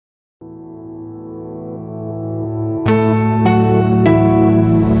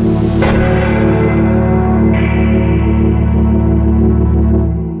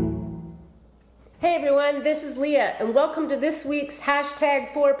everyone. This is Leah, and welcome to this week's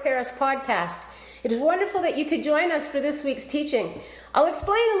 #4Paris podcast. It is wonderful that you could join us for this week's teaching. I'll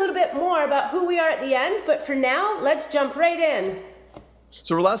explain a little bit more about who we are at the end, but for now, let's jump right in.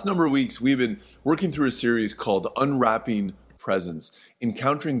 So for the last number of weeks, we've been working through a series called Unwrapping Presents,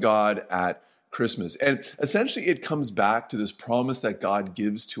 Encountering God at Christmas. And essentially, it comes back to this promise that God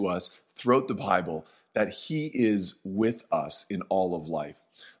gives to us throughout the Bible, that He is with us in all of life.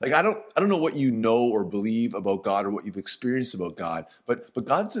 Like, I don't know what you know or believe about God or what you've experienced about God, but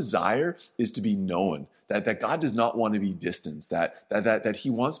God's desire is to be known, that God does not want to be distanced, that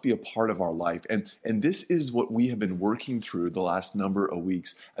He wants to be a part of our life. And this is what we have been working through the last number of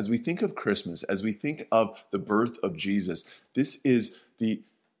weeks. As we think of Christmas, as we think of the birth of Jesus, this is the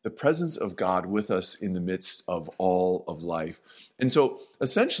presence of God with us in the midst of all of life. And so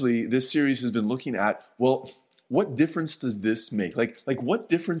essentially, this series has been looking at, well, what difference does this make? Like what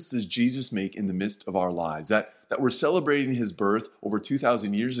difference does Jesus make in the midst of our lives? That we're celebrating His birth over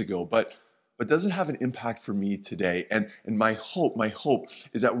 2,000 years ago, but does it have an impact for me today? And my hope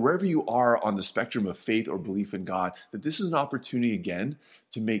is that wherever you are on the spectrum of faith or belief in God, that this is an opportunity again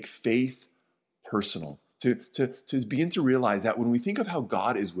to make faith personal. To begin to realize that when we think of how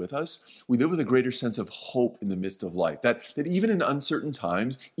God is with us, we live with a greater sense of hope in the midst of life. That even in uncertain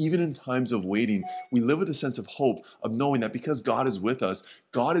times, even in times of waiting, we live with a sense of hope, of knowing that because God is with us,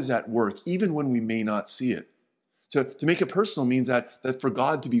 God is at work, even when we may not see it. To make it personal means that for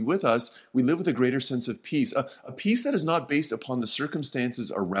God to be with us, we live with a greater sense of peace, a peace that is not based upon the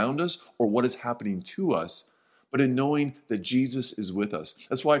circumstances around us or what is happening to us, but in knowing that Jesus is with us.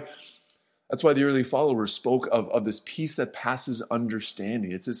 That's why the early followers spoke of this peace that passes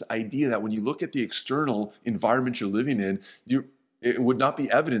understanding. It's this idea that when you look at the external environment you're living in, it would not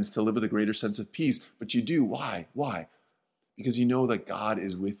be evidence to live with a greater sense of peace, but you do. Why? Because you know that God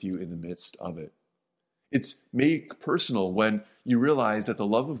is with you in the midst of it. It's made personal when you realize that the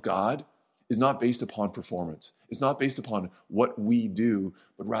love of God is not based upon performance. It's not based upon what we do,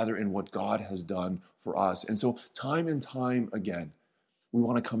 but rather in what God has done for us. And so time and time again, we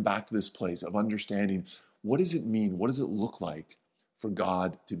want to come back to this place of understanding, what does it mean? What does it look like for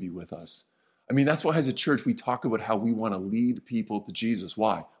God to be with us? I mean, that's why as a church, we talk about how we want to lead people to Jesus.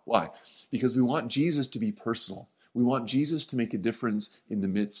 Why? Because we want Jesus to be personal. We want Jesus to make a difference in the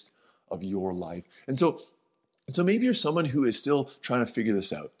midst of your life. And so maybe you're someone who is still trying to figure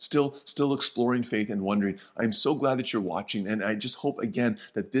this out, still exploring faith and wondering. I'm so glad that you're watching, and I just hope again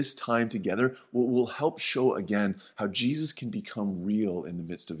that this time together will help show again how Jesus can become real in the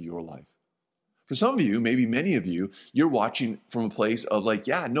midst of your life. For some of you, maybe many of you, you're watching from a place of like,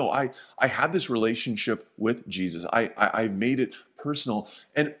 I have this relationship with Jesus. I've made it personal.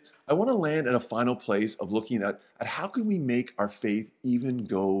 And I want to land at a final place of looking at how can we make our faith even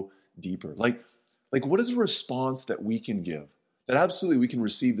go deeper? Like what is a response that we can give? That absolutely we can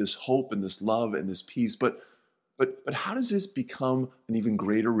receive this hope and this love and this peace, but how does this become an even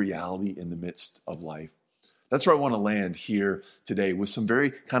greater reality in the midst of life? That's where I want to land here today with some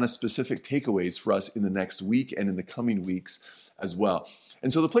very kind of specific takeaways for us in the next week and in the coming weeks as well.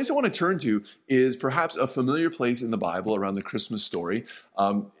 And so the place I want to turn to is perhaps a familiar place in the Bible around the Christmas story.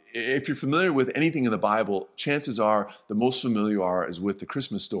 If you're familiar with anything in the Bible, chances are the most familiar you are is with the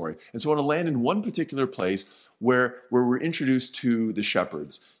Christmas story. And so I want to land in one particular place where we're introduced to the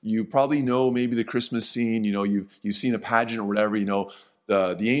shepherds. You probably know maybe the Christmas scene, you've seen a pageant or whatever,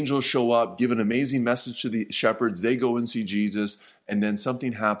 the angels show up, give an amazing message to the shepherds, they go and see Jesus, and then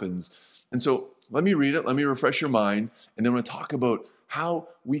something happens. And so let me read it, let me refresh your mind, and then we're going to talk about how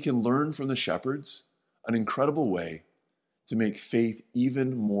we can learn from the shepherds an incredible way to make faith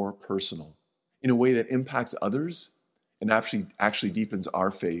even more personal in a way that impacts others and actually deepens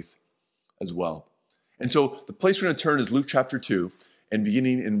our faith as well. And so the place we're going to turn is Luke chapter 2, and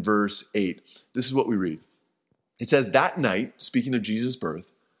beginning in verse 8. This is what we read. It says, "That night," speaking of Jesus'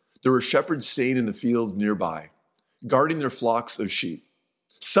 birth, "there were shepherds staying in the fields nearby, guarding their flocks of sheep.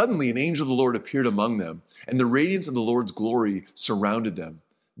 Suddenly an angel of the Lord appeared among them, and the radiance of the Lord's glory surrounded them.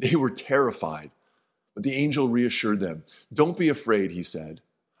 They were terrified. But the angel reassured them. 'Don't be afraid,' he said.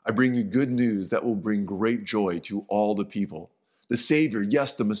 'I bring you good news that will bring great joy to all the people. The Savior,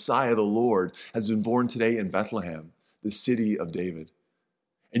 yes, the Messiah, the Lord, has been born today in Bethlehem, the city of David.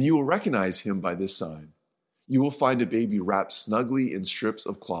 And you will recognize him by this sign. You will find a baby wrapped snugly in strips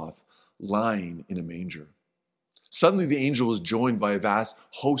of cloth, lying in a manger.' Suddenly the angel was joined by a vast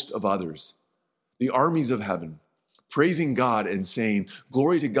host of others, the armies of heaven, praising God and saying,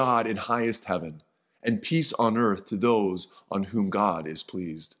 'Glory to God in highest heaven, and peace on earth to those on whom God is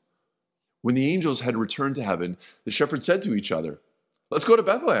pleased.' When the angels had returned to heaven, the shepherds said to each other, 'Let's go to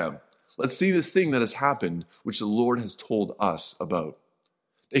Bethlehem. Let's see this thing that has happened, which the Lord has told us about."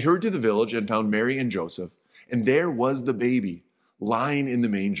 They hurried to the village and found Mary and Joseph, and there was the baby lying in the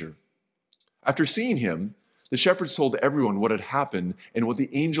manger. After seeing him, the shepherds told everyone what had happened and what the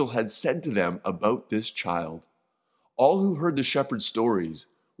angel had said to them about this child. All who heard the shepherds' stories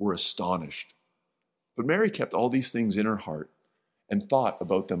were astonished. But Mary kept all these things in her heart and thought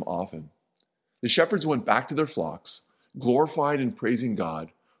about them often. The shepherds went back to their flocks, glorifying and praising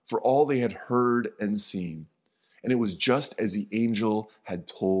God for all they had heard and seen. And it was just as the angel had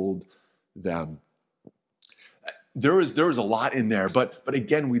told them. There is a lot in there, but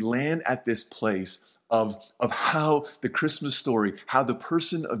again, we land at this place of how the Christmas story, how the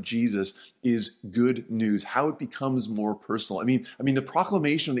person of Jesus is good news, how it becomes more personal. I mean, the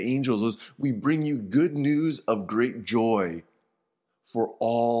proclamation of the angels was, "We bring you good news of great joy for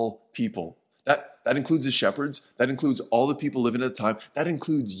all people." That includes the shepherds. That includes all the people living at the time. That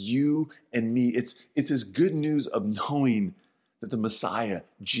includes you and me. It's this good news of knowing that the Messiah,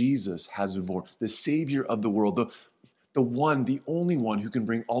 Jesus, has been born, the Savior of the world, the one, the only one who can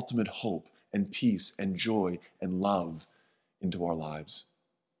bring ultimate hope and peace and joy and love into our lives.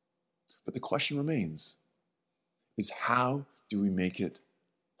 But the question remains, is how do we make it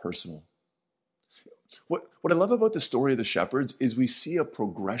personal? What I love about the story of the shepherds is we see a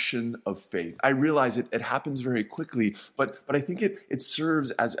progression of faith. I realize it happens very quickly, but I think it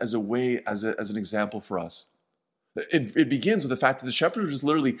serves as an example for us. It begins with the fact that the shepherds are just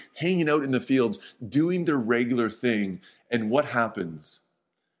literally hanging out in the fields, doing their regular thing. And what happens?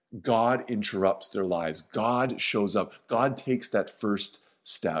 God interrupts their lives. God shows up. God takes that first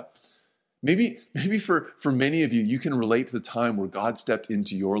step. Maybe for many of you, you can relate to the time where God stepped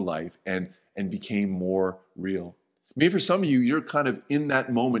into your life and became more real. Maybe for some of you, you're kind of in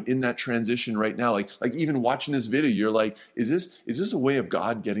that moment, in that transition right now. Like even watching this video, you're like, is this a way of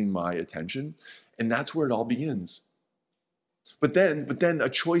God getting my attention? And that's where it all begins. But then a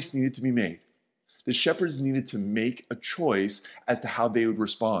choice needed to be made. The shepherds needed to make a choice as to how they would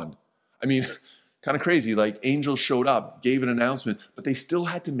respond. I mean, kind of crazy, like angels showed up, gave an announcement, but they still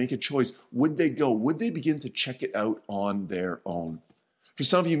had to make a choice. Would they go? Would they begin to check it out on their own? For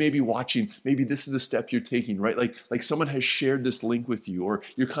some of you maybe watching, maybe this is the step you're taking, right? Like someone has shared this link with you, or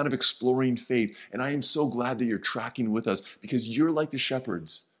you're kind of exploring faith. And I am so glad that you're tracking with us, because you're like the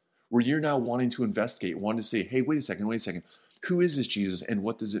shepherds, where you're now wanting to investigate, wanting to say, hey, wait a second. Who is this Jesus and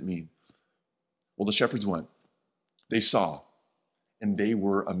what does it mean? Well, the shepherds went. They saw and they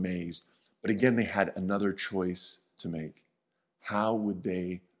were amazed. But again, they had another choice to make. How would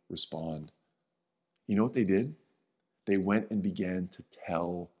they respond? You know what they did? They went and began to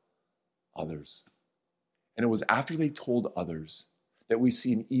tell others. And it was after they told others that we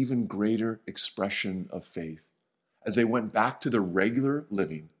see an even greater expression of faith as they went back to their regular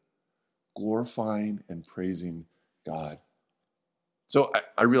living, glorifying and praising God. So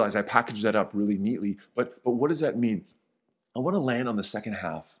I realize I packaged that up really neatly, but what does that mean? I want to land on the second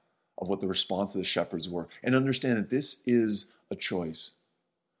half of what the response of the shepherds were and understand that this is a choice.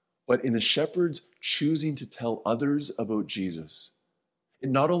 But in the shepherds choosing to tell others about Jesus, it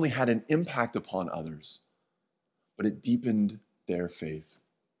not only had an impact upon others, but it deepened their faith.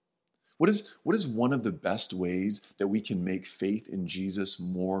 What is one of the best ways that we can make faith in Jesus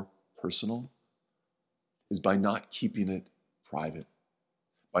more personal? Is by not keeping it private,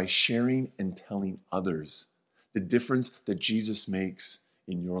 by sharing and telling others the difference that Jesus makes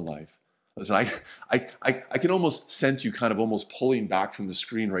in your life. Listen, I can almost sense you kind of almost pulling back from the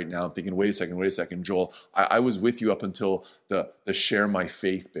screen right now and thinking, wait a second, Joel, I was with you up until the share my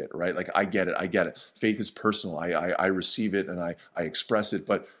faith bit, right? Like, I get it. Faith is personal. I receive it and I express it,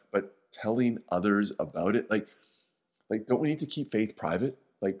 but telling others about it, like, don't we need to keep faith private?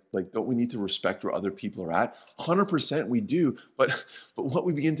 Like, don't we need to respect where other people are at? 100% we do. But what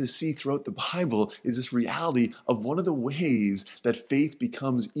we begin to see throughout the Bible is this reality of one of the ways that faith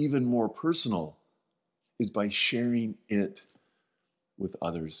becomes even more personal is by sharing it with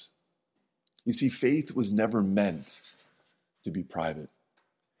others. You see, faith was never meant to be private.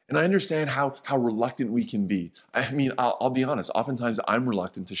 And I understand how reluctant we can be. I mean, I'll be honest. Oftentimes I'm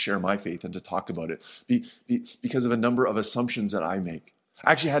reluctant to share my faith and to talk about it because of a number of assumptions that I make.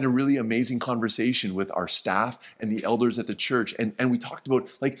 I actually had a really amazing conversation with our staff and the elders at the church. And we talked about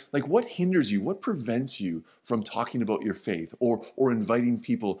like what hinders you, what prevents you from talking about your faith or inviting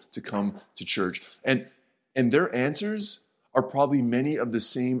people to come to church. And their answers are probably many of the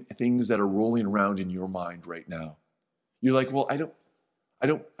same things that are rolling around in your mind right now. You're like, well, I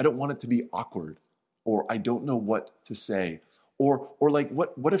don't want it to be awkward, or I don't know what to say, or like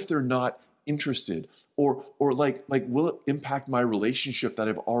what if they're not interested, or like will it impact my relationship that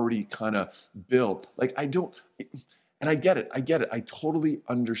I've already kind of built? Like I don't, and I get it. I totally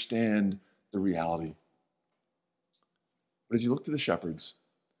understand the reality. But as you look to the shepherds,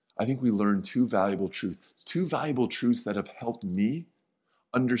 I think we learn two valuable truths that have helped me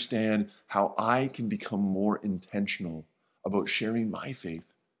understand how I can become more intentional about sharing my faith.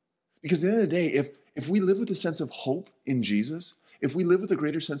 Because at the end of the day, if we live with a sense of hope in Jesus, if we live with a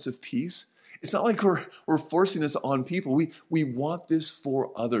greater sense of peace, it's not like we're forcing this on people. We want this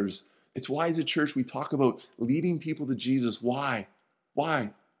for others. It's why as a church we talk about leading people to Jesus. Why?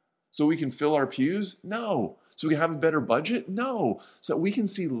 Why? So we can fill our pews? No. So we can have a better budget? No. So that we can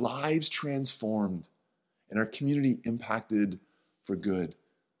see lives transformed and our community impacted for good.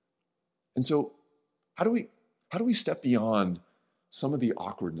 And so how do we step beyond some of the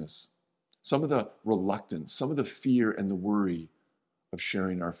awkwardness, some of the reluctance, some of the fear and the worry of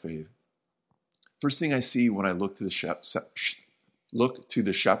sharing our faith? First thing I see when I look to the shepherds,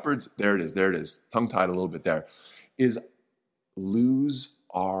 there it is, tongue-tied a little bit there, is lose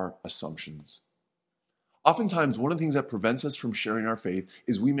our assumptions. Oftentimes, one of the things that prevents us from sharing our faith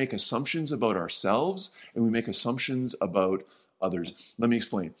is we make assumptions about ourselves and we make assumptions about others. Let me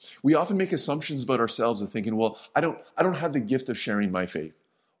explain. We often make assumptions about ourselves of thinking, well, I don't have the gift of sharing my faith,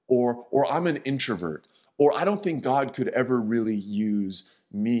 or I'm an introvert, or I don't think God could ever really use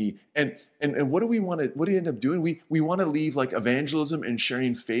me. And what do we end up doing? We want to leave like evangelism and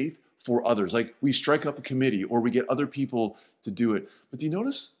sharing faith for others. Like we strike up a committee or we get other people to do it. But do you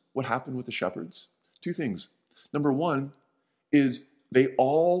notice what happened with the shepherds? Two things. Number one is they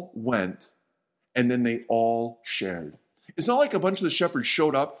all went and then they all shared. It's not like a bunch of the shepherds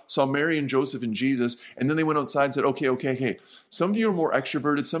showed up, saw Mary and Joseph and Jesus, and then they went outside and said, okay. Some of you are more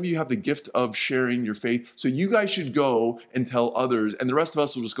extroverted. Some of you have the gift of sharing your faith. So you guys should go and tell others, and the rest of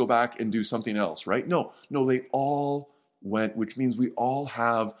us will just go back and do something else, right? No, they all went, which means we all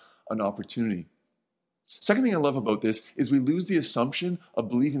have an opportunity. Second thing I love about this is we lose the assumption of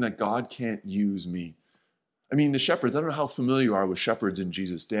believing that God can't use me. I mean, the shepherds, I don't know how familiar you are with shepherds in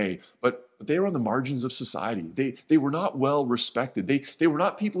Jesus' day, but they were on the margins of society. They were not well respected. They were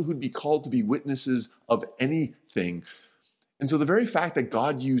not people who'd be called to be witnesses of anything. And so the very fact that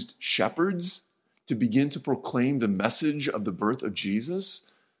God used shepherds to begin to proclaim the message of the birth of Jesus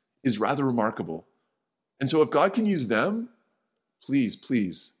is rather remarkable. And so if God can use them, please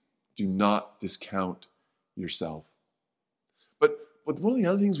do not discount yourself. But one of the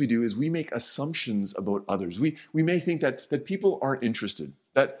other things we do is we make assumptions about others. We may think that people aren't interested,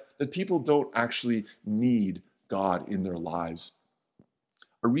 that people don't actually need God in their lives.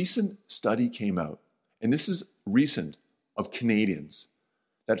 A recent study came out, and this is recent, of Canadians,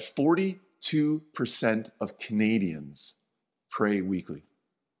 that 42% of Canadians pray weekly.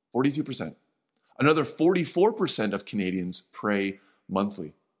 42%. Another 44% of Canadians pray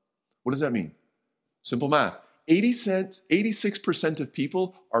monthly. What does that mean? Simple math. 86% of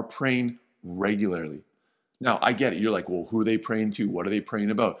people are praying regularly. Now, I get it. You're like, well, who are they praying to? What are they praying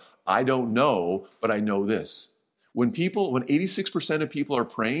about? I don't know, but I know this. When 86% of people are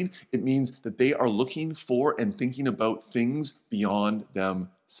praying, it means that they are looking for and thinking about things beyond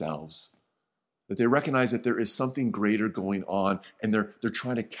themselves. That they recognize that there is something greater going on, and they're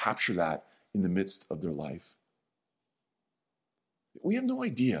trying to capture that in the midst of their life. We have no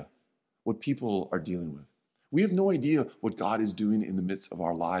idea what people are dealing with. We have no idea what God is doing in the midst of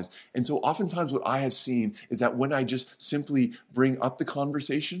our lives. And so oftentimes what I have seen is that when I just simply bring up the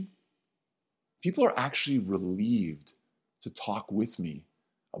conversation, people are actually relieved to talk with me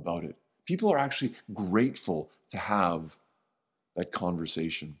about it. People are actually grateful to have that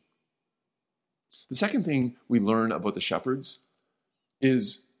conversation. The second thing we learn about the shepherds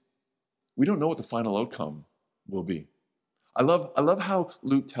is we don't know what the final outcome will be. I love how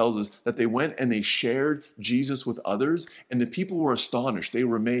Luke tells us that they went and they shared Jesus with others, and the people were astonished. They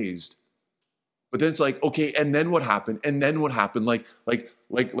were amazed. But then it's like, okay, and then what happened? And then what happened? Like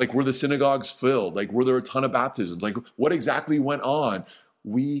were the synagogues filled? Like, were there a ton of baptisms? Like, what exactly went on?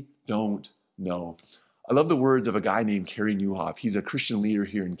 We don't know. I love the words of a guy named Kerry Newhoff. He's a Christian leader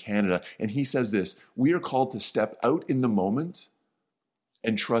here in Canada, and he says this: we are called to step out in the moment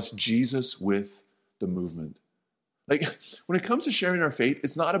and trust Jesus with the movement. Like, when it comes to sharing our faith,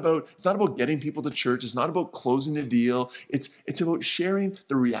 it's not about getting people to church. It's not about closing a deal. It's about sharing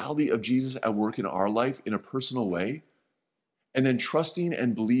the reality of Jesus at work in our life in a personal way, and then trusting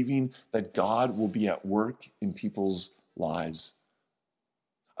and believing that God will be at work in people's lives.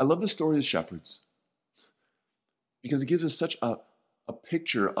 I love the story of the shepherds because it gives us such a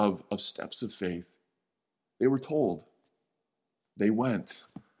picture of steps of faith. They were told. They went.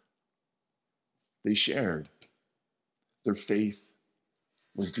 They shared. Their faith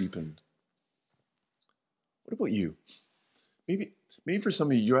was deepened. What about you? Maybe for some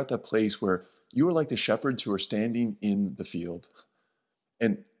of you, you're at that place where you are like the shepherds who are standing in the field,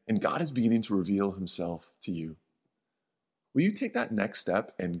 and God is beginning to reveal himself to you. Will you take that next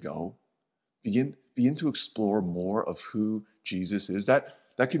step and go? Begin to explore more of who Jesus is. That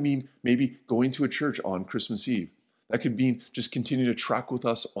could mean maybe going to a church on Christmas Eve. That could mean just continue to track with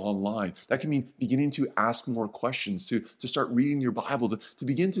us online. That could mean beginning to ask more questions, to start reading your Bible, to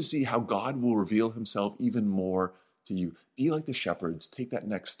begin to see how God will reveal himself even more to you. Be like the shepherds. Take that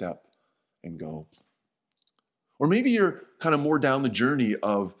next step and go. Or maybe you're kind of more down the journey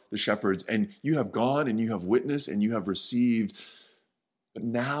of the shepherds and you have gone and you have witnessed and you have received, but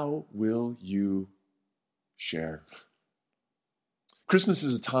now will you share? Christmas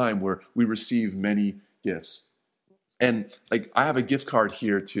is a time where we receive many gifts. And I have a gift card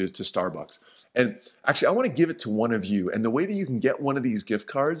here to Starbucks. And actually, I want to give it to one of you. And the way that you can get one of these gift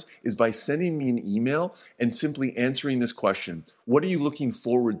cards is by sending me an email and simply answering this question. What are you looking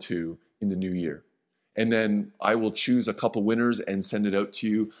forward to in the new year? And then I will choose a couple winners and send it out to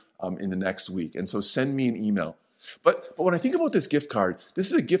you in the next week. And so send me an email. But when I think about this gift card,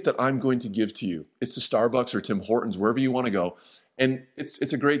 this is a gift that I'm going to give to you. It's to Starbucks or Tim Hortons, wherever you want to go. And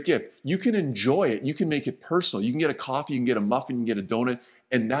it's a great gift. You can enjoy it. You can make it personal. You can get a coffee, you can get a muffin, you can get a donut,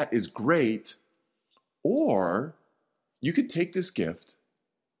 and that is great. Or you could take this gift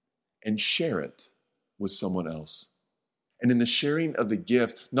and share it with someone else. And in the sharing of the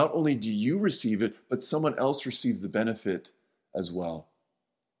gift, not only do you receive it, but someone else receives the benefit as well.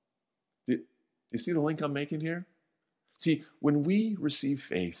 Do you see the link I'm making here? See, when we receive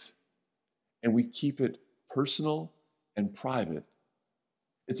faith and we keep it personal and private,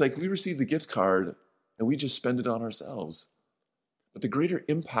 it's like we receive the gift card and we just spend it on ourselves. But the greater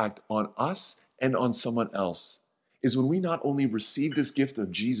impact on us and on someone else is when we not only receive this gift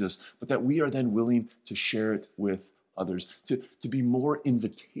of Jesus, but that we are then willing to share it with others, to be more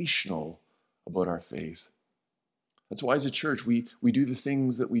invitational about our faith. That's why as a church, we do the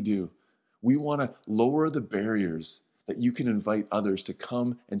things that we do. We want to lower the barriers that you can invite others to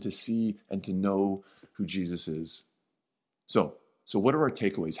come and to see and to know who Jesus is. So what are our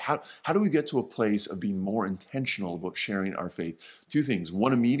takeaways? How do we get to a place of being more intentional about sharing our faith? Two things,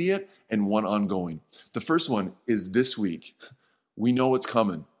 one immediate and one ongoing. The first one is this week. We know it's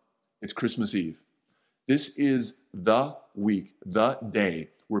coming. It's Christmas Eve. This is the week, the day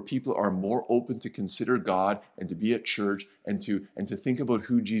where people are more open to consider God and to be at church and to think about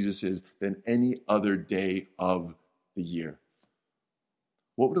who Jesus is than any other day of the year.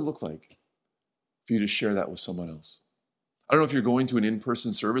 What would it look like for you to share that with someone else? I don't know if you're going to an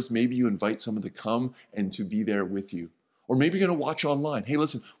in-person service. Maybe you invite someone to come and to be there with you. Or maybe you're going to watch online. Hey,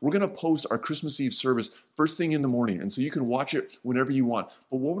 listen, we're going to post our Christmas Eve service first thing in the morning. And so you can watch it whenever you want.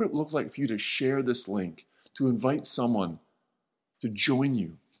 But what would it look like for you to share this link, to invite someone to join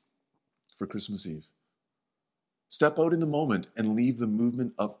you for Christmas Eve? Step out in the moment and leave the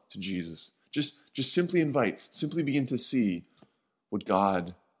movement up to Jesus. Just simply invite, simply begin to see what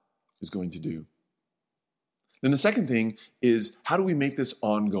God is going to do. Then the second thing is, how do we make this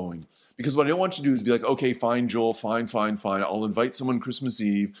ongoing? Because what I don't want you to do is be like, okay, fine, Joel, fine. I'll invite someone Christmas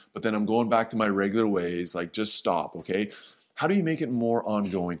Eve, but then I'm going back to my regular ways. Like, just stop, okay? How do you make it more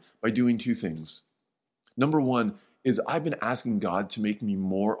ongoing? By doing two things. Number one is I've been asking God to make me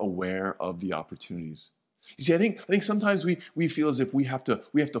more aware of the opportunities. You see, I think sometimes we feel as if we have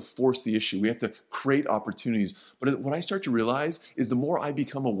to force the issue. We have to create opportunities. But what I start to realize is the more I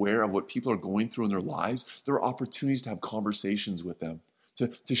become aware of what people are going through in their lives, there are opportunities to have conversations with them,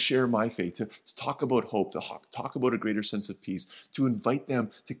 to share my faith, to talk about hope, to talk about a greater sense of peace, to invite them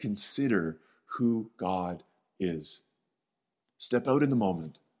to consider who God is. Step out in the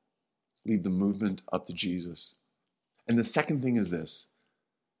moment. Leave the movement up to Jesus. And the second thing is this,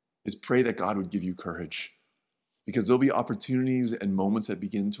 is pray that God would give you courage. Because there'll be opportunities and moments that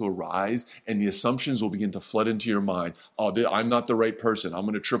begin to arise, and the assumptions will begin to flood into your mind. Oh, I'm not the right person. I'm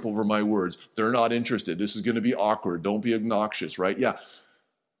going to trip over my words. They're not interested. This is going to be awkward. Don't be obnoxious, right? Yeah.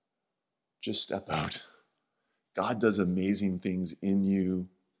 Just step out. God does amazing things in you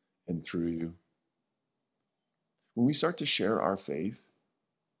and through you. When we start to share our faith,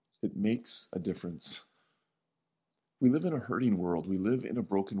 it makes a difference. We live in a hurting world. We live in a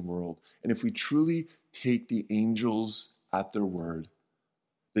broken world. And if we truly take the angels at their word,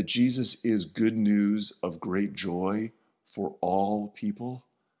 that Jesus is good news of great joy for all people,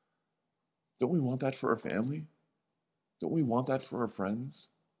 don't we want that for our family? Don't we want that for our friends?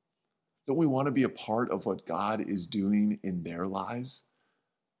 Don't we want to be a part of what God is doing in their lives?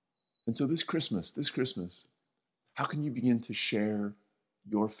 And so this Christmas, how can you begin to share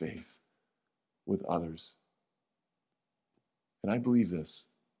your faith with others? And I believe this.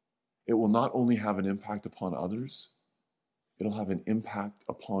 It will not only have an impact upon others, it'll have an impact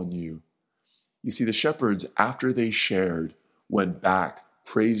upon you. You see, the shepherds, after they shared, went back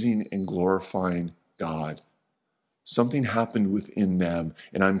praising and glorifying God. Something happened within them,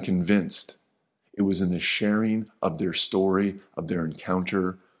 and I'm convinced it was in the sharing of their story, of their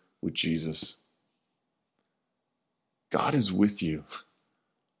encounter with Jesus. God is with you.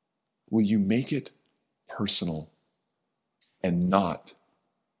 Will you make it personal and not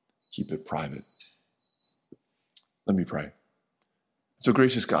keep it private? Let me pray. So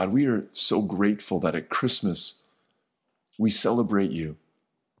gracious God, we are so grateful that at Christmas we celebrate you.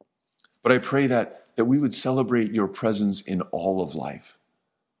 But I pray that we would celebrate your presence in all of life.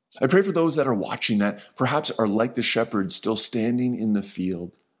 I pray for those that are watching that perhaps are like the shepherds still standing in the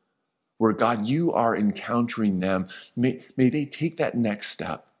field, where God, you are encountering them. May they take that next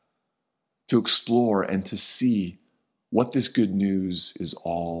step to explore and to see what this good news is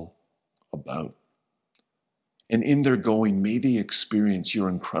all about. And in their going, may they experience your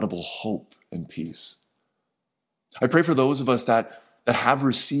incredible hope and peace. I pray for those of us that have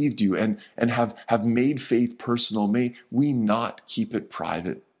received you and have made faith personal. May we not keep it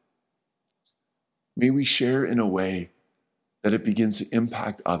private. May we share in a way that it begins to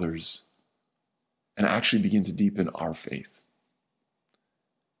impact others and actually begin to deepen our faith.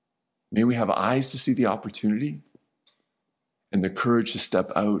 May we have eyes to see the opportunity and the courage to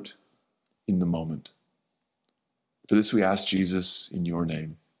step out in the moment. For this we ask Jesus in your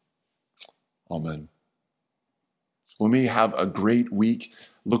name. Amen. Well, may you have a great week.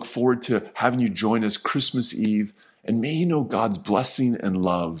 Look forward to having you join us Christmas Eve, and may you know God's blessing and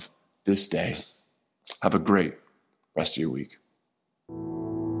love this day. Have a great rest of your week.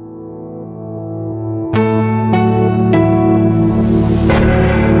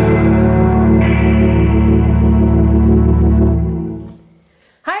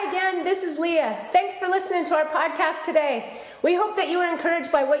 Hi again, this is Leah. Thanks for listening to our podcast today. We hope that you were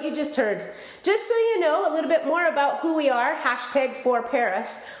encouraged by what you just heard. Just so you know a little bit more about who we are,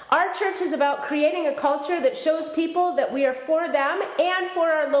 #4Paris, our church is about creating a culture that shows people that we are for them and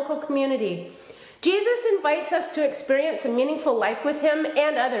for our local community. Jesus invites us to experience a meaningful life with him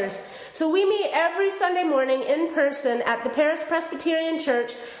and others. So we meet every Sunday morning in person at the Paris Presbyterian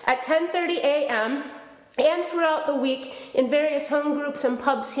Church at 10:30 a.m. and throughout the week in various home groups and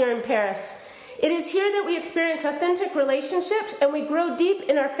pubs here in Paris. It is here that we experience authentic relationships and we grow deep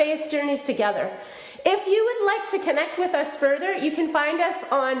in our faith journeys together. If you would like to connect with us further, you can find us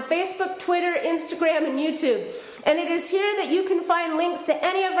on Facebook, Twitter, Instagram, and YouTube. And it is here that you can find links to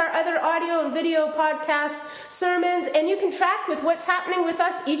any of our other audio and video podcasts, sermons, and you can track with what's happening with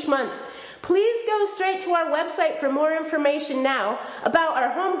us each month. Please go straight to our website for more information now about our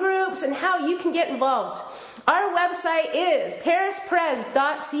home groups and how you can get involved. Our website is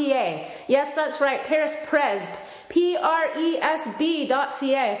parispresb.ca. Yes, that's right, parispresb, Presb.ca.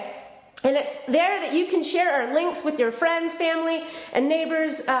 And it's there that you can share our links with your friends, family, and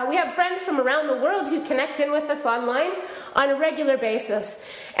neighbors. We have friends from around the world who connect in with us online on a regular basis.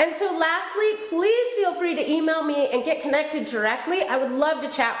 And so lastly, please feel free to email me and get connected directly. I would love to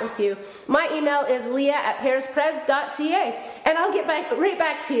chat with you. My email is leah@parispresb.ca, and I'll get right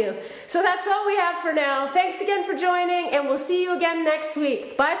back to you. So that's all we have for now. Thanks again for joining, and we'll see you again next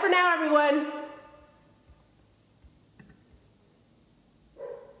week. Bye for now, everyone.